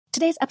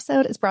Today's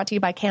episode is brought to you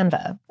by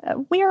Canva.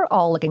 We're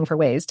all looking for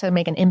ways to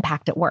make an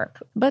impact at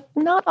work, but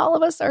not all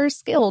of us are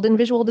skilled in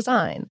visual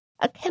design.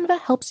 Canva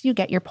helps you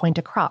get your point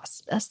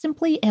across,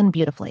 simply and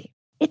beautifully.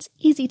 It's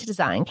easy to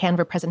design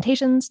Canva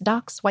presentations,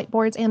 docs,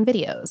 whiteboards, and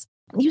videos.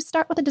 You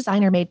start with a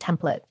designer-made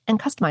template and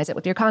customize it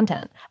with your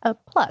content.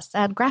 Plus,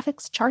 add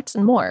graphics, charts,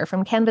 and more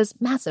from Canva's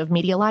massive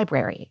media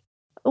library.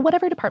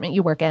 Whatever department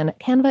you work in,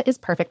 Canva is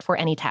perfect for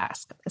any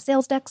task.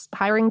 Sales decks,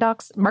 hiring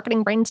docs,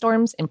 marketing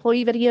brainstorms,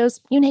 employee videos,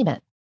 you name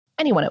it.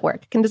 Anyone at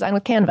work can design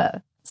with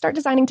Canva. Start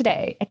designing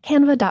today at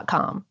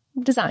canva.com.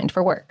 Designed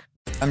for work.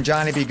 I'm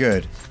Johnny B.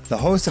 Good, the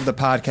host of the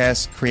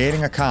podcast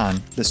Creating a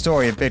Con, the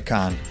story of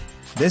Bitcoin.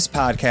 This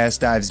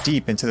podcast dives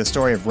deep into the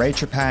story of Ray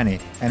Trapani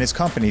and his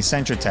company,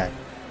 Centratech.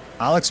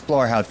 I'll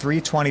explore how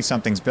three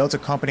 20-somethings built a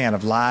company out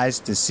of lies,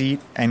 deceit,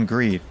 and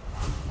greed.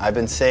 I've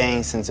been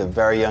saying since a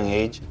very young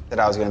age that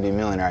I was going to be a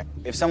millionaire.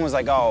 If someone's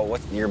like, oh,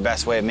 what's your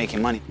best way of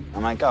making money?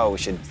 I'm like, oh, we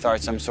should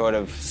start some sort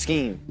of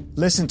scheme.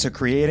 Listen to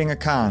Creating a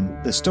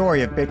Con, the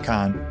story of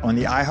Bitcoin on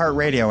the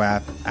iHeartRadio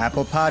app,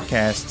 Apple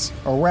Podcasts,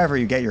 or wherever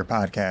you get your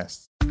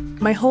podcasts.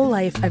 My whole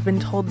life, I've been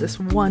told this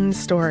one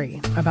story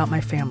about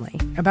my family,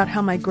 about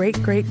how my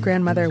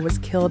great-great-grandmother was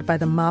killed by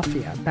the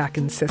mafia back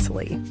in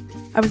Sicily.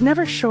 I was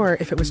never sure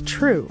if it was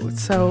true,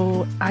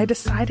 so I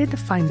decided to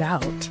find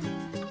out.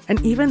 And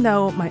even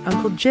though my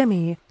Uncle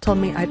Jimmy told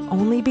me I'd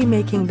only be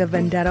making the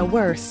vendetta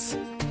worse,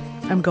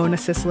 I'm going to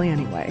Sicily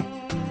anyway.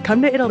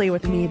 Come to Italy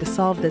with me to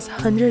solve this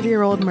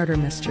 100-year-old murder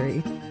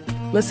mystery.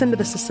 Listen to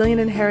The Sicilian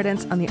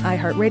Inheritance on the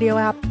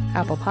iHeartRadio app,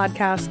 Apple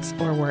Podcasts,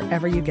 or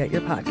wherever you get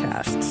your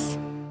podcasts.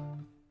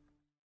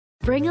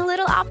 Bring a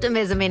little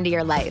optimism into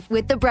your life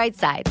with The Bright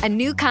Side, a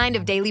new kind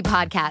of daily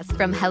podcast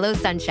from Hello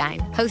Sunshine,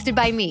 hosted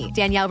by me,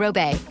 Danielle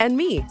Robay. And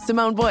me,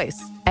 Simone Boyce.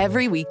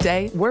 Every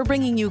weekday, we're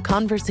bringing you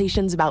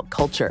conversations about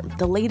culture,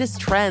 the latest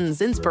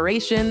trends,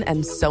 inspiration,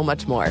 and so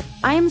much more.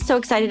 I am so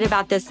excited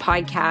about this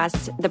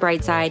podcast, The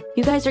Bright Side.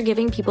 You guys are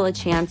giving people a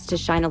chance to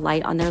shine a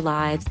light on their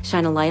lives,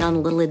 shine a light on a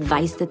little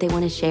advice that they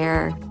want to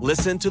share.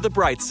 Listen to The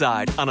Bright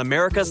Side on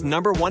America's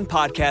 #1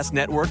 podcast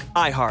network,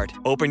 iHeart.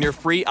 Open your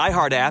free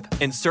iHeart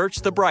app and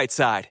search The Bright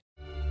Side.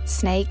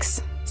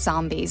 Snakes,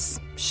 zombies,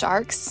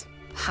 sharks,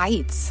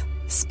 heights,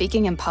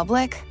 speaking in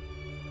public.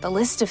 The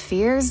list of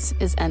fears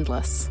is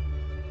endless.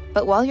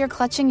 But while you're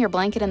clutching your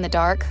blanket in the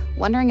dark,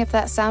 wondering if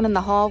that sound in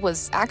the hall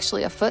was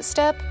actually a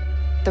footstep,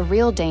 the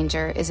real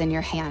danger is in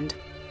your hand,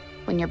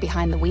 when you're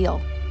behind the wheel.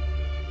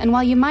 And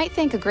while you might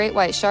think a great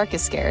white shark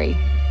is scary,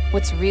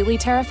 what's really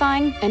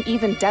terrifying and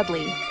even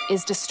deadly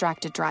is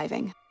distracted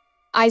driving.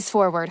 Eyes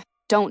forward,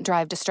 don't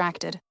drive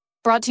distracted.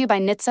 Brought to you by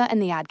NHTSA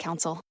and the Ad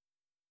Council.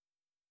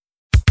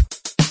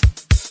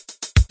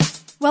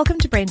 Welcome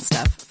to Brain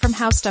Stuff from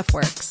How Stuff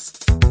Works.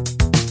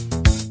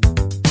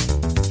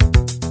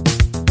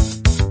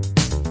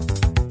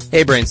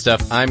 Hey Brain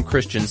Stuff, I'm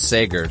Christian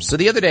Sager. So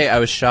the other day I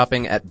was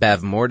shopping at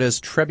Bavmorda's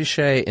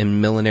Trebuchet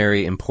and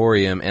Millinery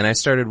Emporium and I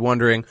started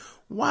wondering,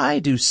 why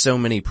do so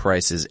many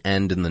prices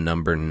end in the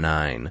number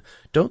 9?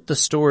 Don't the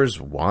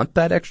stores want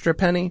that extra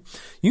penny?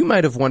 You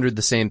might have wondered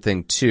the same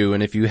thing too,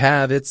 and if you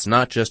have, it's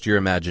not just your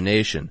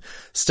imagination.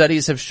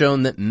 Studies have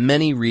shown that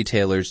many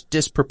retailers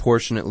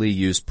disproportionately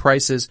use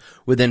prices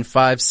within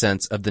 5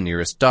 cents of the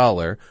nearest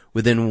dollar,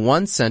 within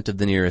 1 cent of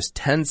the nearest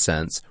 10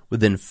 cents,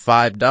 within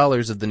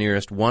 $5 of the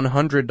nearest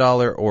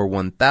 $100 or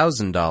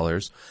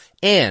 $1,000,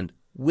 and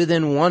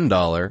within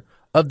 $1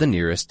 of the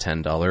nearest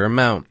 $10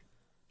 amount.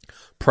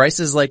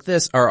 Prices like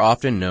this are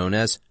often known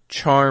as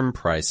charm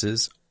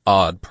prices,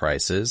 odd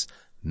prices,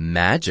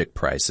 magic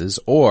prices,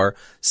 or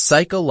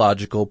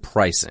psychological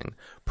pricing.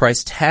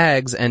 Price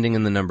tags ending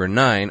in the number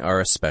 9 are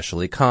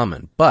especially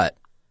common. But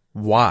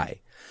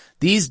why?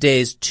 These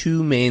days,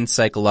 2 main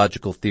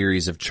psychological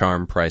theories of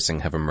charm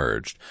pricing have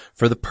emerged.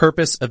 For the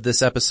purpose of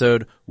this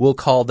episode, we'll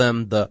call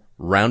them the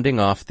rounding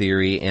off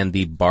theory and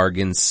the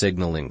bargain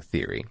signaling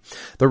theory.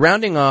 The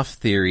rounding off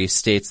theory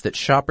states that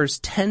shoppers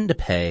tend to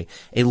pay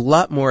a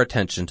lot more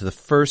attention to the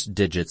first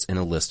digits in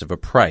a list of a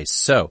price.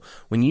 So,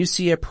 when you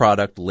see a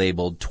product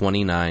labeled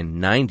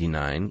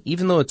 $29.99,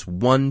 even though it's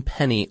 1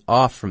 penny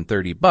off from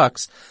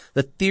 $30,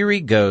 the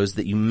theory goes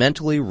that you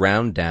mentally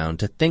round down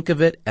to think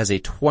of it as a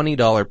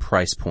 $20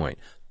 price point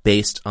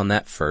based on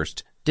that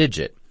first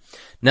digit.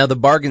 Now, the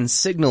bargain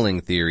signaling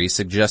theory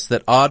suggests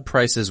that odd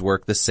prices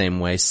work the same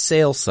way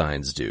sale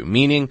signs do,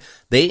 meaning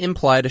they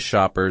imply to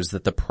shoppers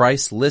that the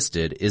price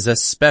listed is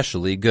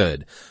especially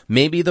good.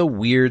 Maybe the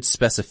weird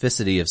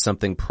specificity of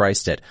something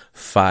priced at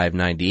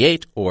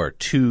 $5.98 or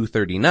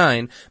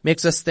 $2.39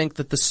 makes us think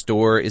that the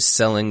store is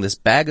selling this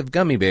bag of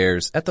gummy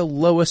bears at the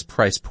lowest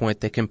price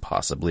point they can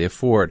possibly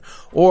afford.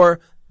 Or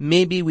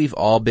maybe we've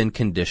all been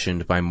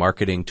conditioned by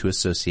marketing to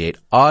associate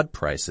odd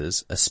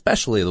prices,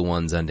 especially the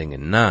ones ending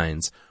in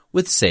 9s,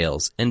 with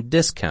sales and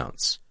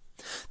discounts.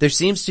 There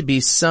seems to be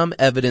some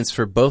evidence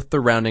for both the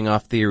rounding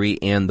off theory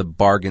and the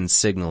bargain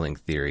signaling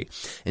theory.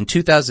 In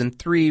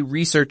 2003,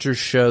 researchers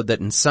showed that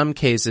in some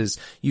cases,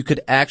 you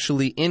could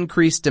actually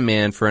increase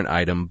demand for an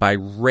item by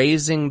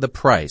raising the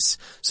price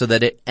so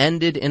that it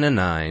ended in a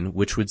 9,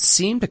 which would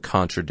seem to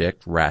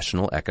contradict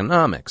rational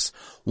economics.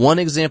 One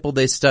example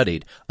they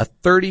studied, a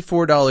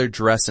 $34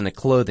 dress in a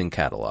clothing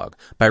catalog.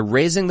 By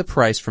raising the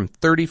price from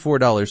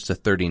 $34 to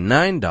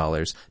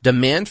 $39,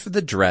 demand for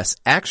the dress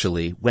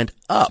actually went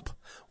up.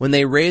 When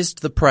they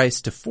raised the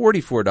price to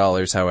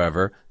 $44,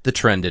 however, the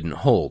trend didn't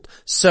hold.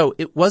 So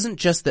it wasn't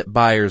just that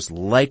buyers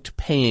liked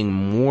paying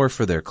more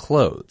for their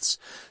clothes.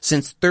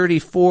 Since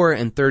 34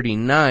 and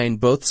 39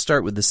 both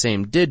start with the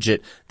same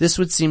digit, this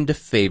would seem to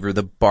favor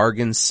the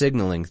bargain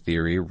signaling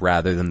theory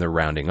rather than the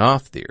rounding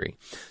off theory.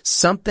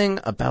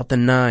 Something about the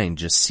 9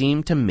 just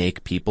seemed to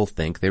make people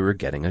think they were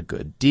getting a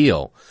good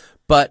deal.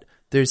 But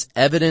there's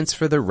evidence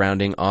for the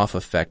rounding off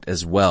effect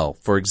as well.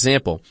 For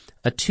example,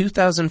 a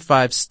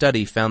 2005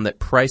 study found that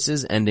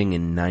prices ending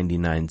in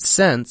 99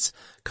 cents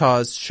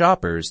caused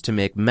shoppers to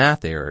make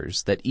math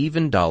errors that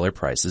even dollar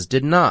prices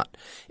did not.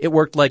 It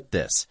worked like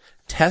this.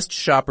 Test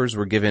shoppers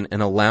were given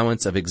an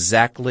allowance of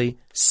exactly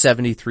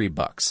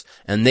 $73,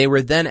 and they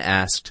were then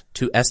asked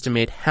to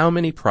estimate how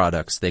many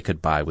products they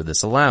could buy with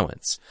this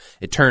allowance.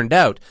 It turned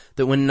out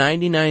that when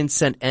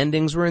 99-cent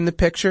endings were in the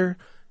picture,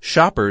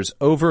 shoppers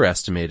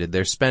overestimated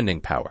their spending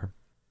power.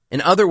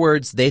 In other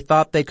words, they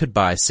thought they could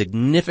buy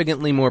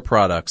significantly more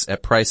products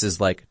at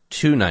prices like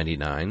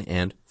 $2.99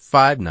 and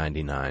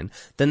 $5.99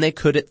 than they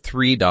could at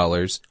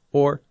 $3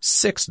 or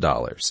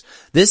 $6.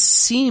 This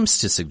seems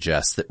to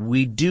suggest that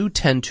we do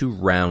tend to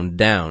round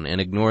down and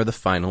ignore the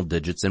final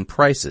digits in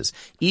prices,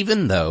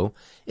 even though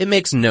it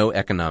makes no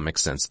economic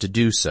sense to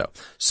do so.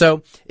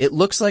 So it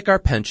looks like our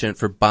penchant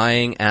for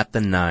buying at the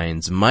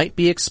 9s might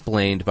be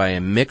explained by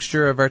a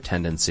mixture of our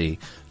tendency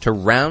to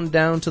round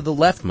down to the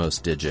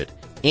leftmost digit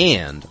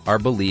and our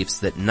beliefs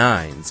that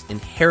 9s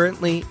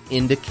inherently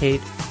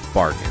indicate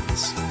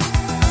bargains.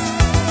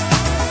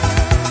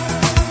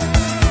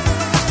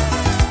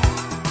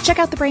 Check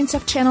out the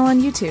Brainstuff channel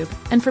on YouTube,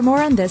 and for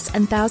more on this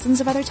and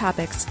thousands of other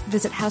topics,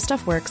 visit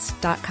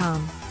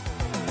howstuffworks.com.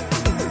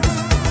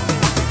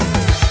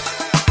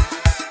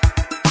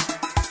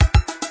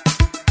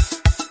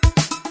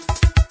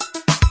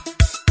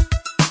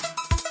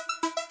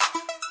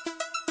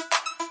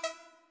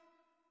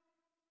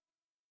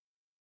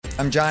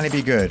 I'm Johnny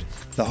B. Good,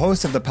 the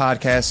host of the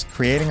podcast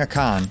Creating a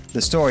Con,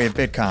 the story of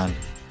Bitcoin.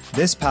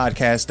 This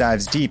podcast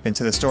dives deep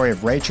into the story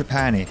of Ray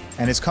Trapani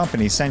and his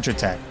company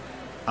Centratech.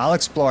 I'll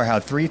explore how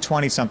three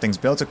 20-somethings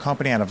built a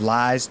company out of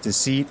lies,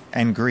 deceit,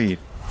 and greed.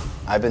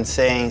 I've been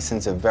saying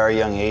since a very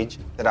young age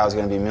that I was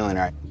going to be a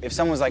millionaire. If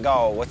someone's like,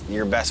 oh, what's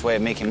your best way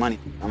of making money?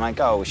 I'm like,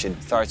 oh, we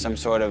should start some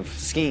sort of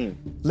scheme.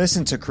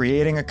 Listen to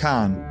Creating a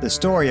Con, the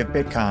story of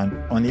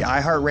Bitcoin, on the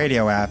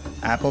iHeartRadio app,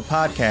 Apple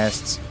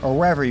Podcasts, or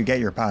wherever you get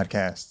your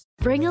podcasts.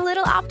 Bring a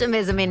little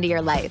optimism into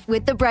your life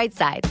with The Bright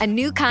Side, a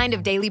new kind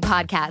of daily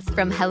podcast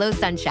from Hello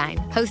Sunshine,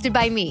 hosted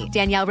by me,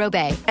 Danielle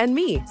Robay. And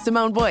me,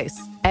 Simone Boyce.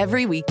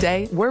 Every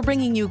weekday, we're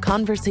bringing you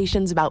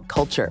conversations about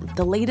culture,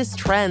 the latest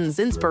trends,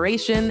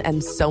 inspiration,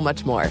 and so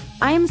much more.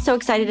 I am so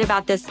excited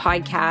about this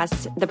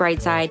podcast, The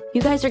Bright Side.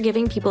 You guys are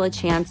giving people a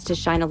chance to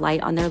shine a light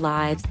on their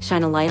lives,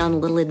 shine a light on a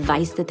little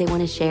advice that they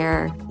want to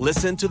share.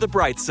 Listen to The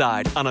Bright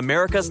Side on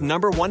America's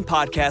 #1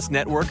 podcast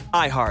network,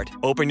 iHeart.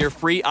 Open your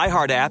free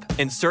iHeart app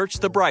and search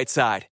The Bright Side.